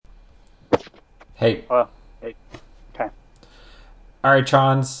Hey. Well, okay. All right,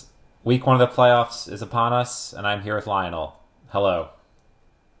 Trons. Week one of the playoffs is upon us, and I'm here with Lionel. Hello.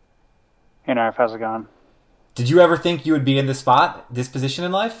 Hey, Narf, how's it going? Did you ever think you would be in this spot, this position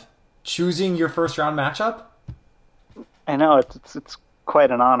in life? Choosing your first round matchup? I know it's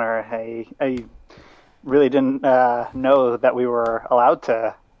quite an honor. I really didn't know that we were allowed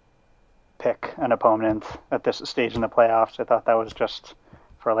to pick an opponent at this stage in the playoffs. I thought that was just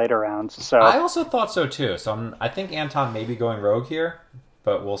for later rounds. I So, also thought so too, so I think Anton may be going rogue here,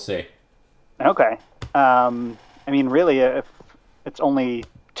 but we'll see. okay. I mean, really, if it's only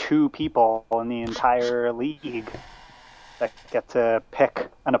two people in the entire league that get to pick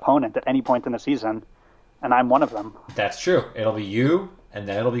an opponent at any point in the season, and I'm one of them. That's true. It'll be you, and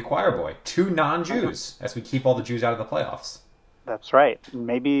then it'll be Choir Boy. Two non Okay. Jews, as we keep all the Jews out of the playoffs. That's right.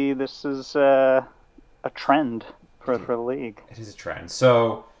 Maybe this is a trend for the league. It is a trend.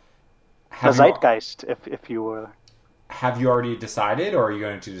 So, The have you zeitgeist, if you were. have you already decided, or are you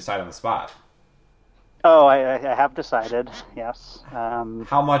going to decide on the spot? Oh, I have decided. Yes.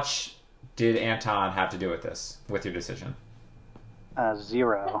 How much did Anton have to do with this, with your decision?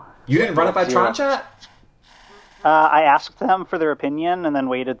 Zero. You didn't run it by Zero. Tronchat? I asked them for their opinion and then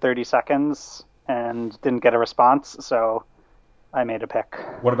waited 30 seconds and didn't get a response, so I made a pick.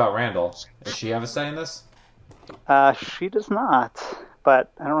 What about Randall? Does she have a say in this? She does not,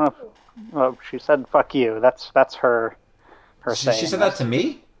 but I don't know if. Well, she said "fuck you." That's her She say said in that this. to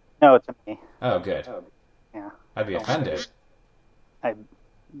me? No, to me. Oh, good. Yeah. I'd be offended. I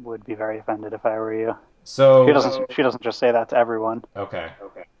would be very offended if I were you. She So, doesn't. She doesn't just say that to everyone. okay.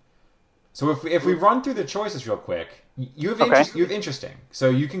 So if we run through the choices real quick, Okay. you have interesting. So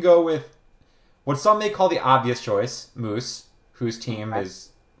you can go with what some may call the obvious choice, Moose, whose team Okay.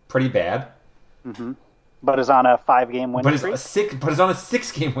 is pretty bad, hmm But is on a 5 game win streak. but is on a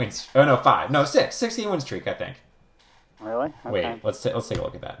 6 game win. Oh no, five. No, 6 game win streak. I think. Really? Wait, Okay. let's take a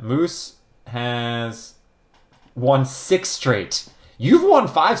look at that. Moose has won 6 straight. You've won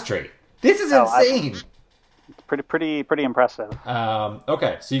 5 straight. This is Oh, I, insane. it's pretty impressive.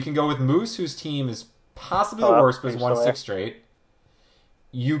 Okay, so you can go with Moose, whose team is possibly the Hello? worst, but Are has you won still there? 6 straight.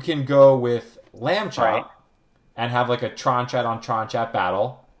 You can go with Lamb Right. Chop and have like a Tronchat on Tronchat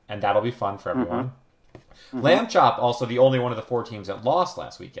battle, and that'll be fun for hmm everyone. hmm Lamb Chop also the only one of the 4 teams that lost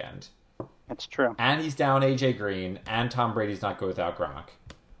last weekend, It's true. and he's down AJ Green, and Tom Brady's not good without Gronk.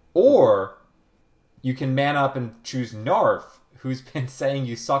 Or you can man up and choose Narf, who's been saying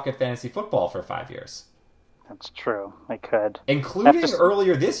you suck at fantasy football for 5 years, That's true. I could. That including just.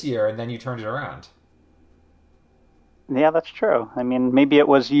 earlier this year, and then you turned it around Yeah, that's true. I mean, maybe it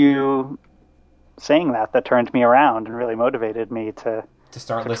was you saying that turned me around and really motivated me to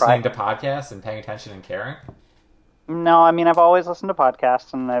start to try. listening to podcasts and paying attention and caring. No, I mean, I've always listened to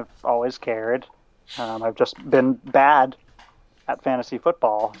podcasts and I've always cared. I've just been bad at fantasy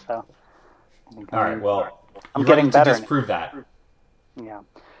football, so I think All right, well, I'm you're ready getting to better. disprove that. Yeah.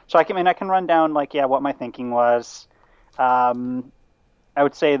 So I can run down like yeah what my thinking was. Um, I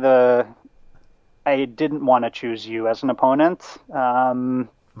would say the I didn't want to choose you as an opponent.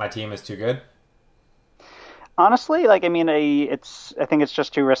 My team is too good. Honestly, like I mean, I think it's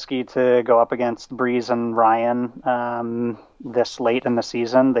just too risky to go up against Breeze and Ryan this late in the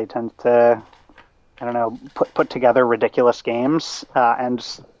season. They tend to I don't know put together ridiculous games, and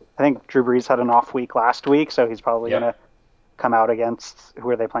I think Drew Brees had an off week last week, so he's probably gonna Yep. come out against who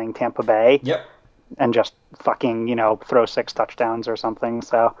are they playing Tampa Bay Yep. and just fucking throw 6 touchdowns or something.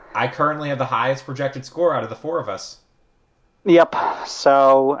 So I currently have the highest projected score out of the 4 of us. yep.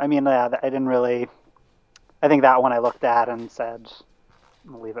 So I mean, yeah, I didn't really. I think that one I looked at and said,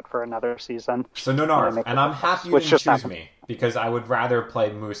 I'll leave it for another season So no when I Narf, make the and I'm playoffs, happy you which didn't just choose happened. me because I would rather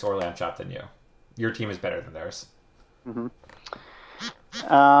play Moose or Lamb Chop than you. Your team is better than theirs. hmm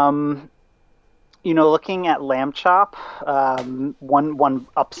Um, looking at Lamb Chop, one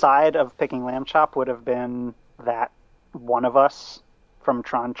upside of picking Lamb Chop would have been that one of us from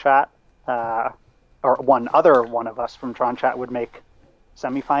Tron Chat, uh, or one other one of us from Tron Chat would make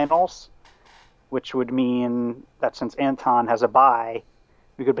semifinals, which would mean that since Anton has a bye,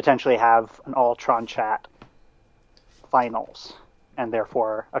 we could potentially have an all Tron Chat finals and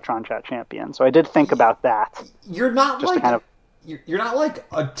therefore a Tron Chat champion. So I did think about that You're not just to kind like of. you're not like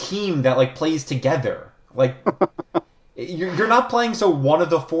a team that like plays together. Like you're not playing so one of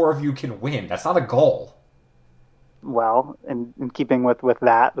the 4 of you can win. That's not a goal. Well, in keeping with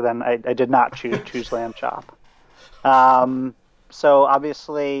that, then I did not choose Lamb Chop. Um, so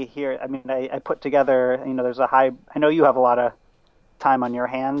obviously here, I mean, I put together, there's a high. I know you have a lot of time on your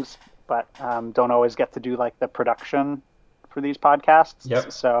hands, but don't always get to do like the production for these podcasts.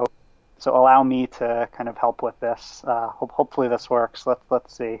 Yep. So So allow me to kind of help with this. Hopefully this works.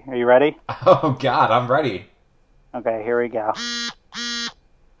 Let's see. Are you ready? Oh God, I'm ready. Okay, here we go.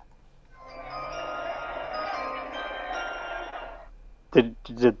 Did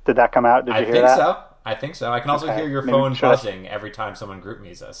that come out? Did I you hear think that? so. I think so. I can also hear Okay, your maybe phone should I? buzzing every time someone group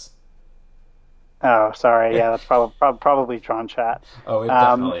me's us. Oh, sorry. Yeah, that's probably Tron chat. Oh, it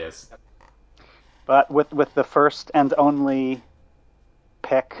Um, definitely is. but with the first and only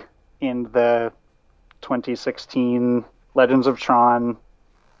pick in the 2016 Legends of Tron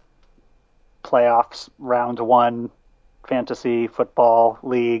playoffs round one fantasy football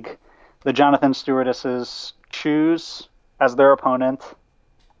league, the Jonathan Stewardesses choose as their opponent.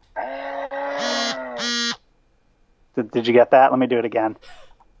 Did you get that? Let me do it again.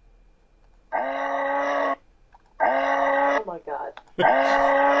 Oh my god.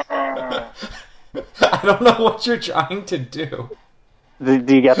 I don't know what you're trying to do. Do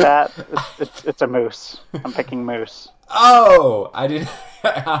you get that? It's a moose. I'm picking moose. Oh, I didn't.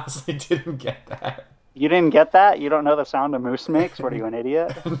 I honestly didn't get that. You didn't get that? You don't know the sound a moose makes? What are you, an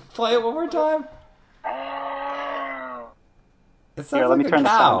idiot? Play it one more time. It Here, sounds let me like a turn the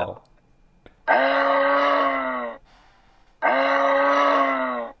sound cow. up.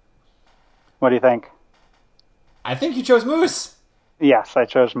 What do you think? I think you chose Moose. Yes, I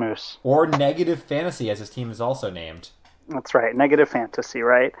chose moose. Or Negative Fantasy, as his team is also named. That's right. Negative fantasy,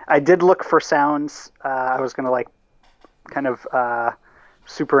 right? I did look for sounds. I was gonna like kind of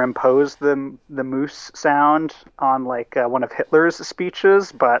superimpose the moose sound on like one of Hitler's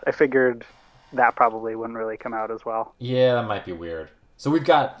speeches, but I figured that probably wouldn't really come out as well. Yeah, that might be weird. So we've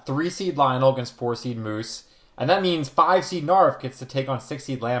got 3-seed Lionel against 4-seed Moose. And that means 5-seed Narf gets to take on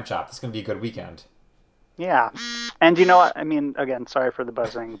 6-seed Lamb Chop. This is going to be a good weekend. Yeah, and you know what? I mean, again, sorry for the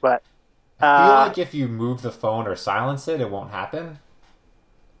buzzing, but I feel uh, like if you move the phone or silence it, it won't happen.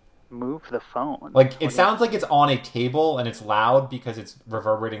 move the phone. Like, What it do you- sounds like it's on a table and it's loud because it's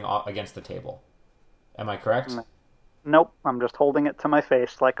reverberating against the table. Am I correct? Nope, I'm just holding it to my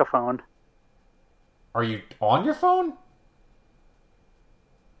face like a phone. Are you on your phone?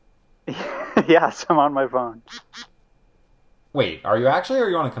 Yes, I'm on my phone. Wait, are you actually, or are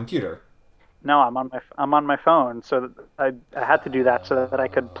you on a computer? No, I'm on my phone. So that I had to do that so that I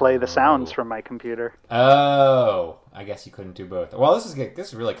could play the sounds from my computer. Oh, I guess you couldn't do both. Well, this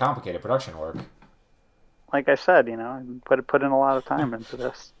is really complicated production work. Like I said, you know, I put in a lot of time into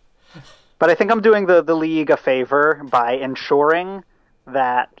this. But I think I'm doing the league a favor by ensuring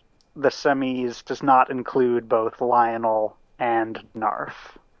that the semis does not include both Lionel and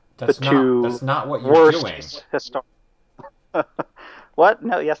Narf, the two That's not what you're doing. worst historic. What?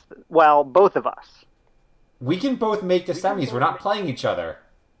 No, yes. Well, both of us. We can both make the semis. We're not playing each other.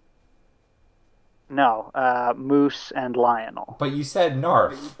 No, Moose and Lionel. But you said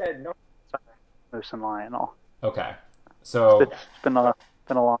Narf. Sorry, Moose and Lionel. Okay. So It's been a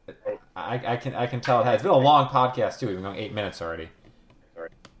long day. I can tell it has. It's been a long podcast too. We've been going 8 minutes already.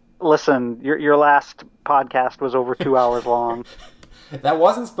 Listen, your last podcast was over 2 hours long. That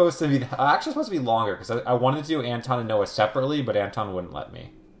wasn't supposed to be. Actually, supposed to be longer because I wanted to do Anton and Noah separately, but Anton wouldn't let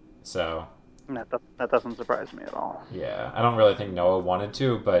me. So That doesn't surprise me at all. yeah, I don't really think Noah wanted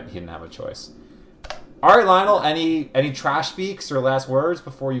to, but he didn't have a choice. All right, Lionel. Any trash speaks or last words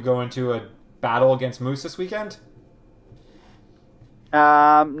before you go into a battle against Moose this weekend?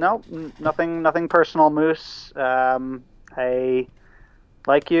 No, nothing personal, Moose. I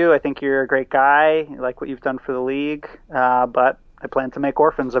like you. I think you're a great guy. I like what you've done for the league. But I plan to make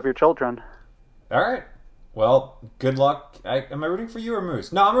orphans of your children. All right. Well, good luck. Am I rooting for you or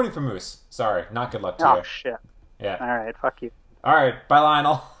Moose? No, I'm rooting for Moose. Sorry, not good luck to Oh you. shit! Yeah. All right, fuck you. All right. Bye,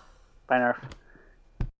 Lionel. Bye, Nerf.